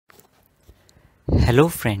Hello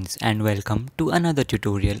friends and welcome to another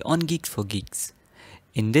tutorial on Geeks for Geeks.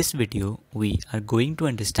 In this video, we are going to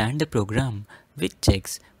understand the program which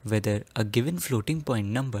checks whether a given floating point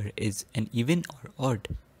number is an even or odd.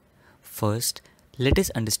 First, let us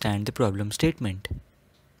understand the problem statement.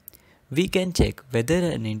 We can check whether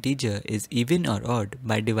an integer is even or odd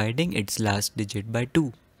by dividing its last digit by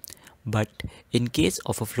 2. But in case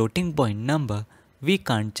of a floating point number, we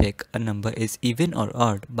can't check a number is even or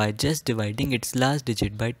odd by just dividing its last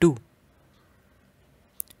digit by 2.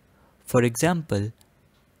 For example,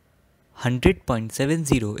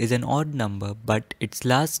 100.70 is an odd number but its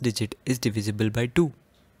last digit is divisible by 2.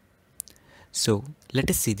 So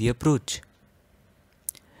let us see the approach.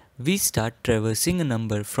 We start traversing a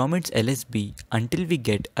number from its LSB until we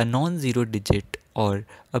get a non-zero digit or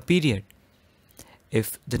a period.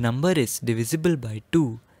 If the number is divisible by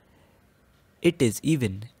 2, it is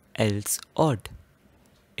even, else odd.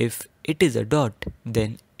 If it is a dot,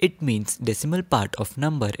 then it means decimal part of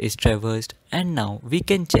number is traversed, and now we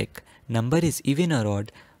can check number is even or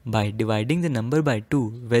odd by dividing the number by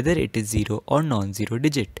 2 whether it is 0 or non-zero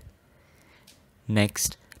digit.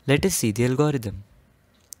 Next, let us see the algorithm.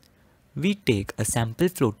 We take a sample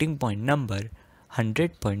floating point number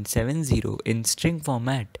 100.70 in string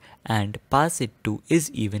format and pass it to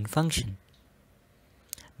isEven function.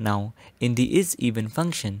 Now, in the isEven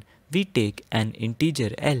function, we take an integer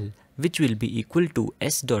L which will be equal to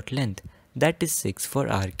s.length, that is 6 for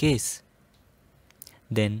our case.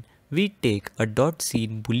 Then we take a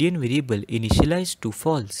 .seen boolean variable initialized to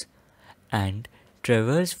false and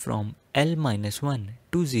traverse from L-1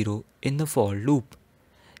 to 0 in the for loop.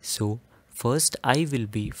 So first I will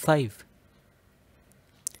be 5.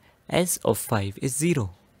 S of 5 is 0.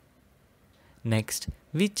 Next,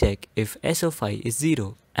 we check if s of I is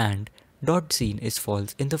 0 and .seen is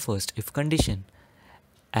false in the first if condition.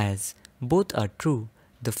 As both are true,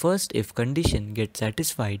 the first if condition gets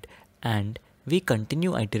satisfied and we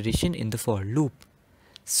continue iteration in the for loop.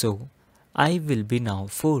 So I will be now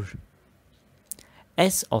 4.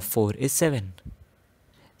 S of 4 is 7.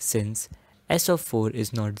 Since s of 4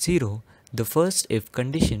 is not 0, the first if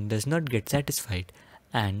condition does not get satisfied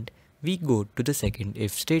and we go to the second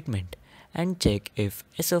if statement and check if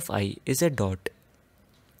s of I is a dot.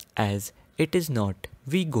 As it is not,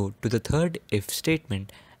 we go to the third if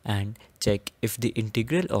statement and check if the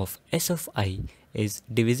integral of s of I is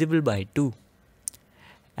divisible by 2.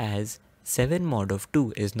 As 7 mod of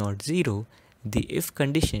 2 is not 0, the if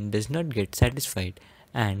condition does not get satisfied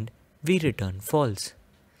and we return false.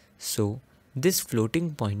 So this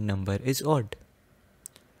floating point number is odd.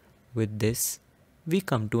 With this, we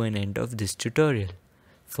come to an end of this tutorial.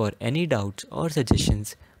 For any doubts or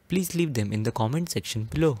suggestions, please leave them in the comment section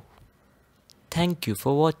below. Thank you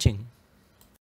for watching.